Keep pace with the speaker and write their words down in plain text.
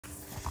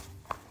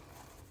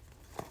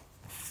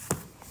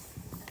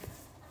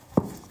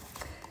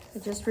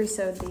just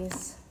re-sewed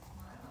these.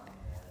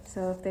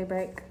 So if they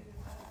break,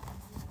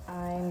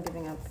 I'm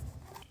giving up.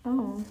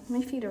 Oh,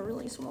 my feet are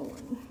really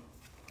swollen.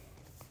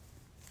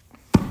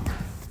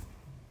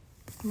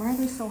 Why are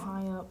they so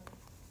high up?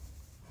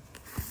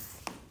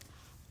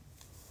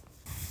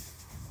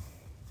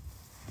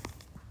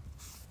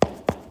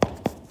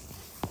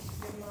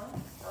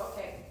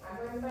 Okay, I'm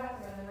going to the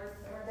bathroom and then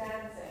we're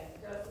dancing.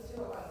 Just the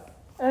two of us.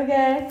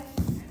 Okay.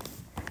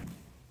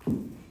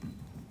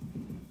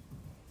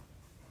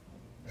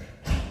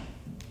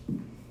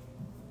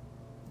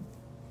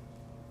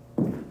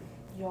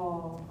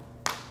 Y'all.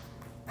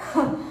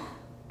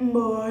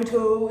 My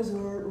toes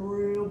hurt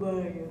real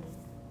bad.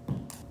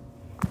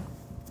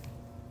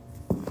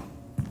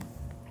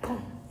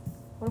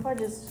 What if I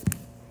just...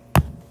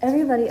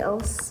 Everybody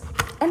else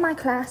in my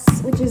class,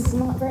 which is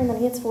not very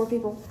many, it's 4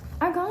 people,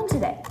 are gone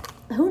today.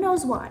 Who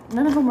knows why?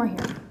 None of them were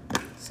here.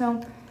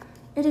 So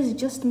it is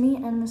just me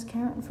and Miss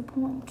Karen for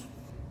point.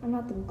 I'm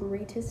not the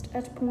greatest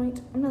at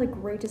point. I'm not the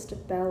greatest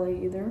at ballet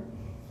either.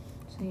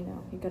 So, you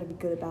know, you gotta be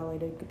good at ballet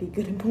to be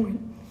good at point.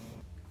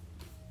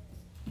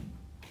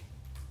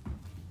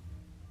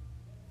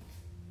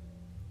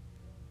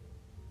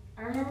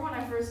 I remember when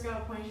I first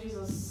got point shoes,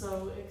 I was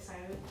so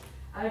excited.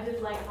 I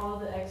did like all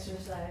the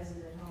exercises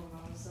at home. I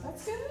was so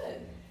That's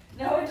good.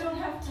 Now I don't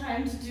have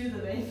time to do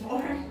them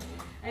anymore.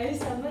 I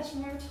just have much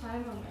more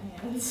time on my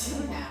hands.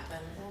 That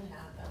happens. That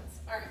happens.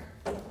 All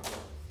right.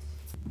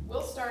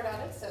 We'll start out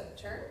at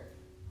center.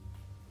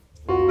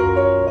 All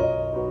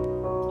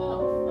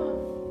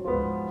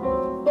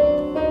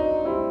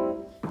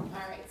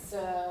right.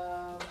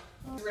 So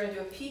we're going to do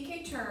a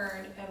piqué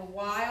turn, and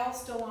while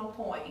still on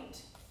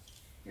point,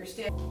 you're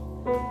standing.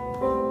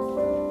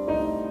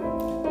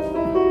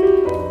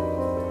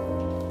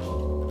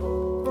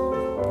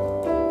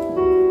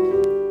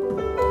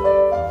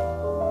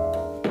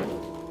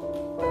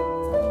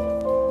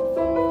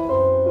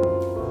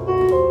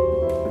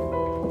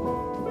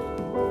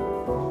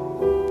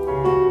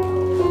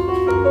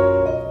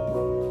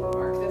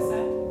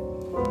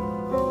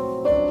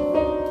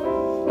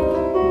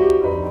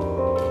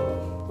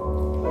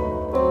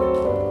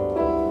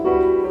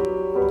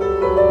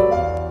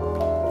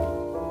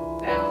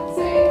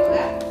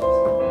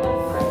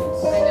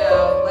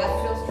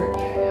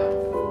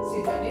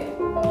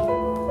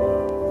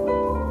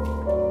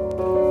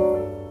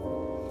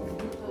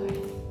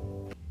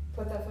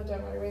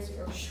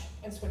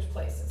 And switch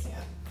places,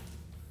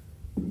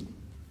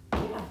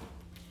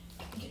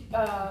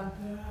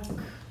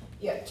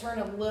 yeah, turn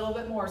a little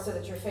bit more so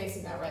that you're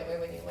facing that right way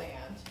when you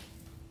land.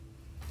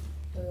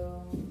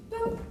 Boom,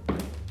 boom.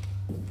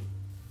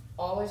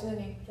 All the way to the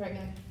knee, try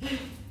again. And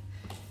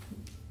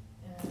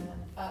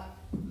up,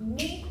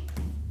 knee,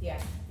 yeah.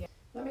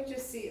 Let me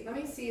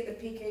see the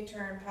piqué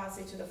turn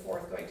passe to the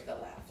fourth going to the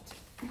left.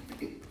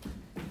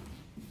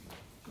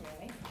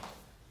 Ready?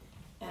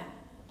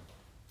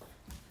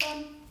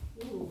 And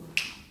ooh.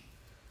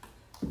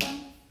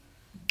 Okay.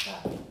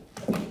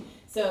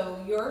 So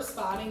your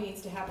spotting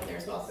needs to happen there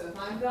as well. So if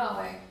I'm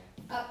going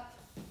up,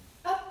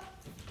 up,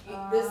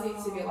 this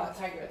needs to be a lot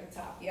tighter at the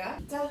top. Yeah?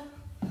 Da,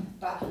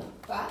 ba,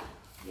 ba,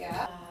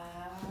 yeah.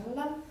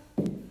 Ba,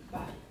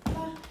 ba,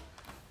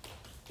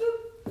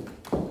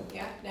 boop.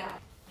 Yeah, now.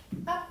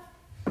 Up,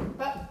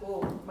 up,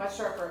 ooh, much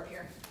sharper up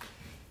here.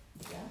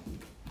 Yeah.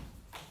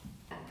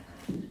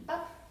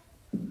 Up,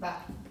 ba,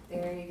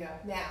 there you go.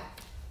 Now.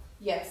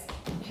 Yes,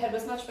 head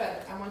was much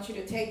better. I want you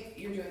to take,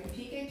 you're doing a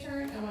piqué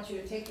turn, I want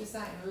you to take the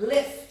side and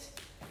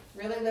lift.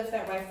 Really lift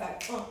that right thigh.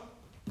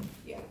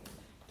 Yeah.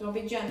 Don't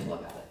be gentle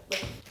about it.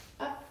 Lift.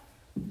 Up,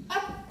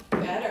 up.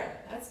 Better.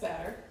 That's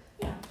better.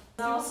 Yeah.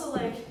 I also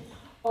like,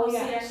 oh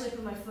yeah, actually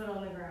put my foot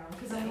on the ground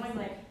because I'm like,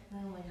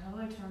 how do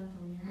I turn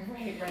from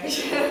here? Right.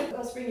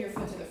 Let's bring your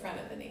foot to the front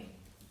of the knee.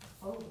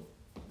 Oh.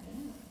 Yeah.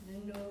 I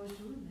didn't know I was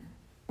doing that.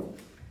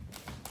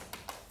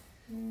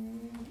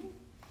 And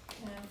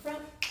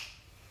front.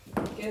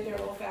 Get it there a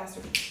little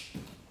faster.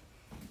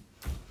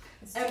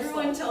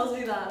 Everyone tells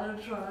me that, and I'm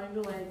trying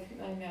to like.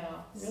 I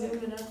know.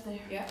 Zoom it up there.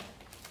 Yeah.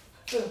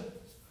 Boom.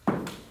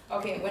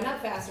 Okay, it went up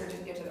faster,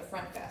 didn't get to the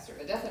front faster,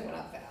 but definitely went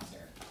up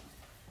faster.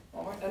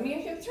 One more. I mean,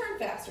 if you turn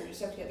faster, you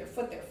just have to get your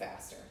foot there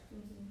faster.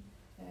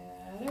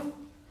 And boom.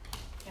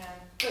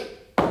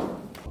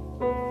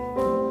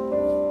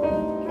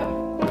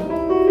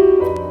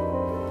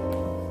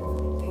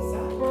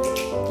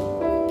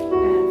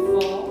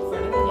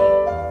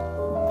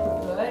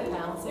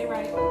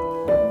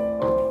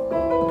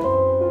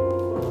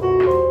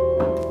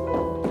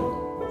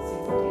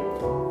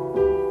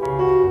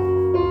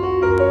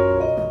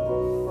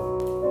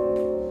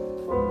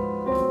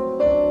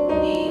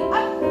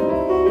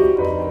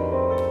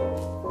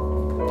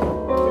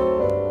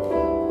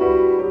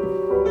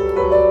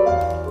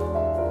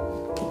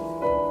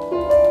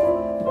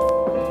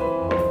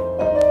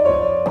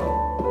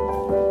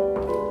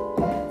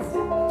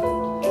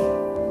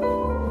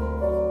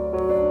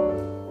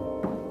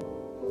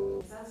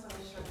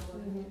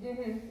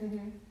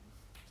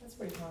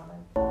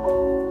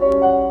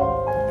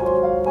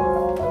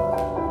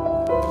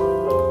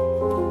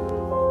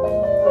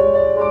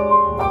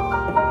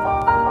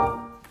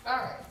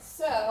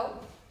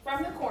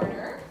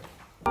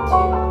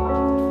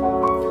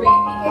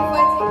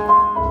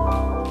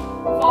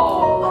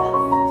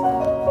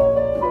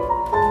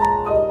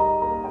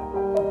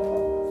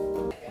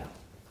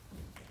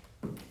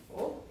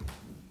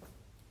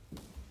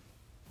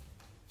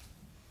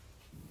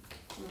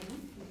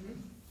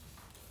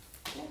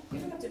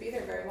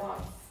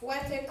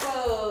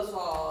 toes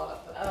fall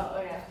up. Oh,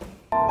 okay.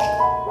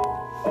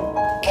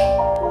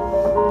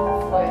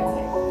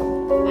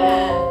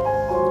 And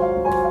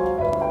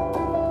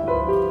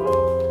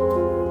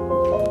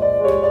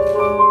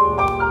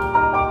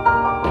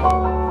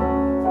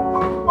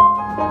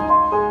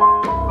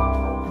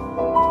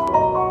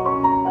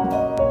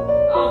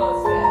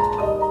almost good.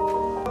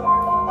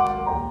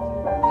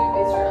 Dude,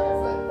 it's your other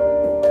foot.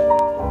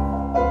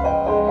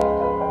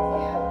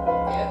 Yeah.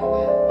 Yep.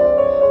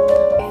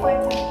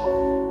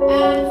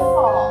 And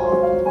fall.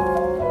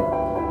 Good.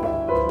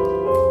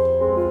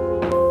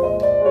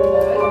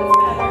 That's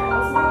better. That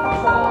was more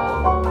control.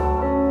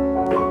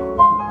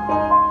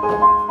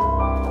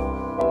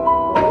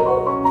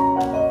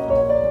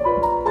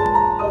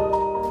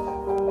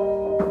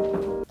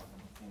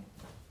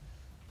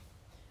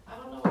 I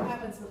don't know what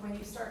happens, but when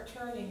you start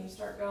turning, you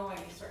start going,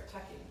 you start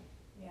tucking.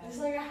 Yeah. It's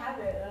like a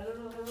habit. I don't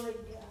know how to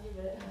like get out of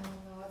it. I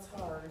don't know, it's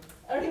hard.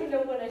 I don't even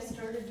know when I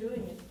started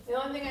doing it. The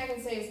only thing I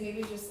can say is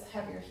maybe just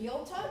have your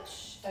heel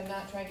touch and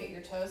not try to get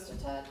your toes to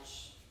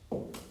touch.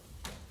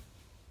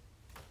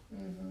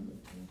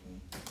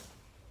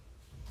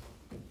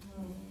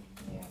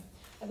 Yeah.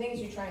 I think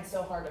it's you trying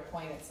so hard to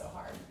point it so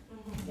hard.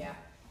 Yeah.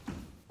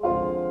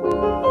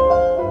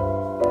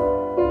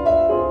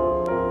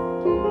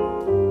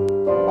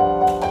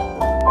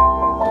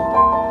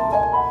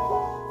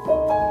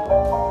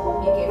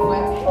 Y que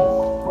fuerte.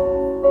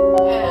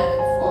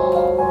 And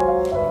fall.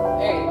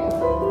 There you go.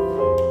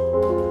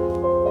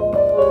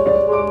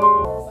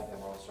 It's like the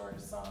world's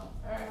shortest song.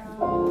 Alright.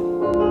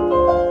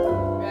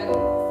 Ready?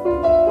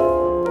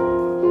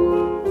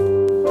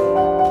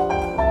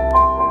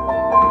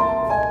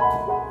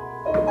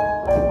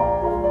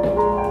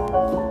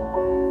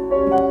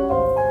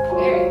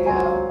 There you go.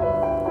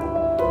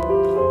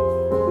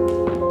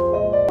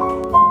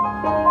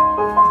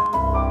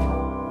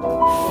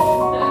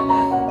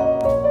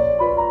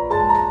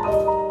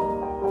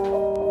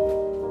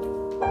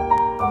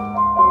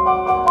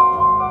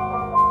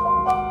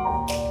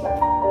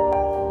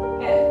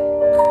 Good.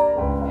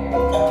 There you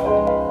go.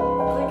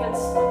 I think got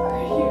stuck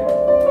right here.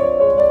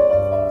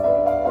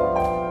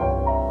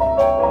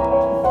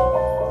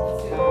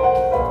 Let's do it.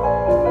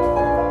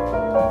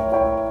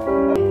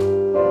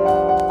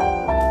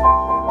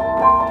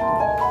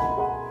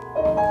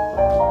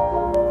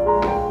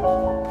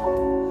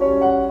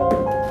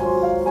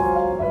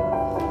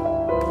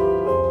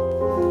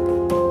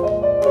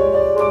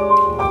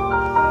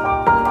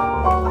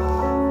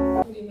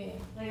 What do you mean?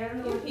 Like, I don't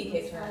know Your what PK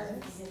it's turns.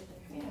 supposed to get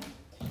there.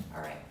 Yeah.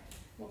 All right.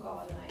 We'll call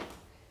it a night.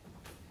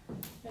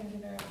 Thank you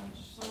very much.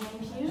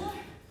 Thank you.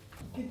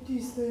 Get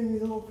these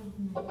things off of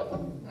me.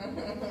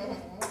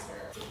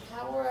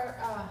 How were,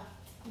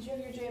 did you have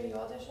your JMU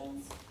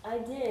auditions? I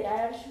did. I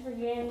auditioned for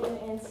JMU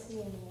and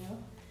CMU.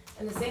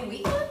 In the same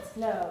weekend?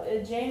 No,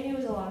 JMU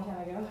was a long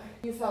time ago.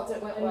 You felt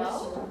it went And well?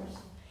 Mr.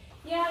 Emerson.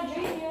 Yeah,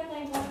 JMU I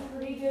think went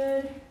pretty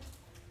good.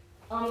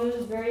 It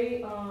was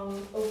very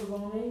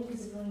overwhelming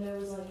because Linda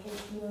was like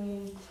 8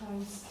 million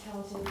times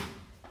talented.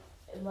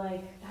 And,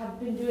 like, have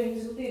been doing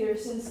musical theater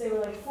since they were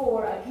like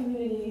 4 at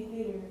community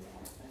theater.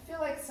 I feel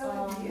like so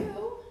have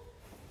you.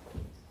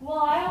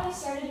 Well, I only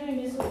started doing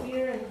musical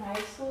theater in high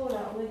school, and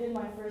I only did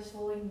my first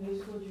full length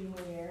musical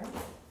junior year.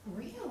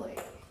 Really?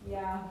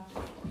 Yeah.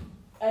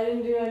 I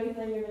didn't do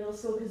anything in middle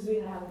school because we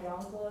didn't have a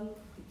drama club.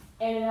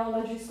 And in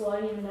elementary school, I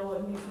didn't even know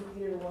what musical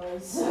theater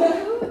was.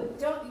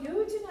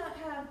 You did not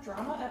have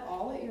drama at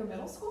all at your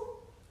middle school?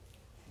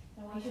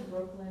 I went to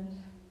Brooklyn.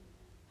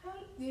 How,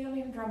 you don't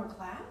even drama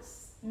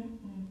class?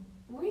 Mm-mm.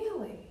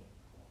 Really?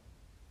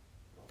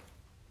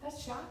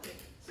 That's shocking.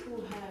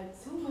 School had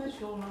so much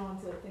going on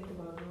to think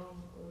about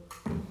drama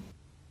club.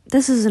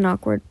 This is an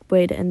awkward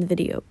way to end the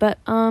video, but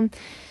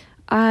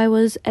I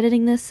was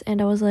editing this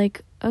and I was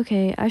like,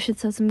 okay, I should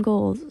set some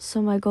goals.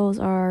 So my goals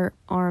are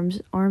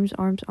arms. My arms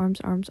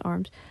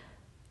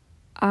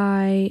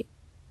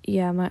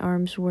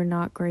were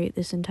not great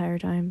this entire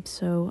time,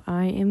 so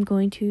I am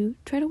going to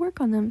try to work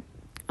on them.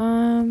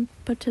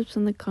 Put tips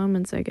in the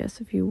comments, I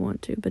guess, if you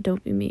want to, but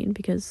don't be mean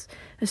because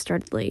I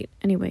started late.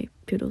 Anyway,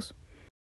 toodles.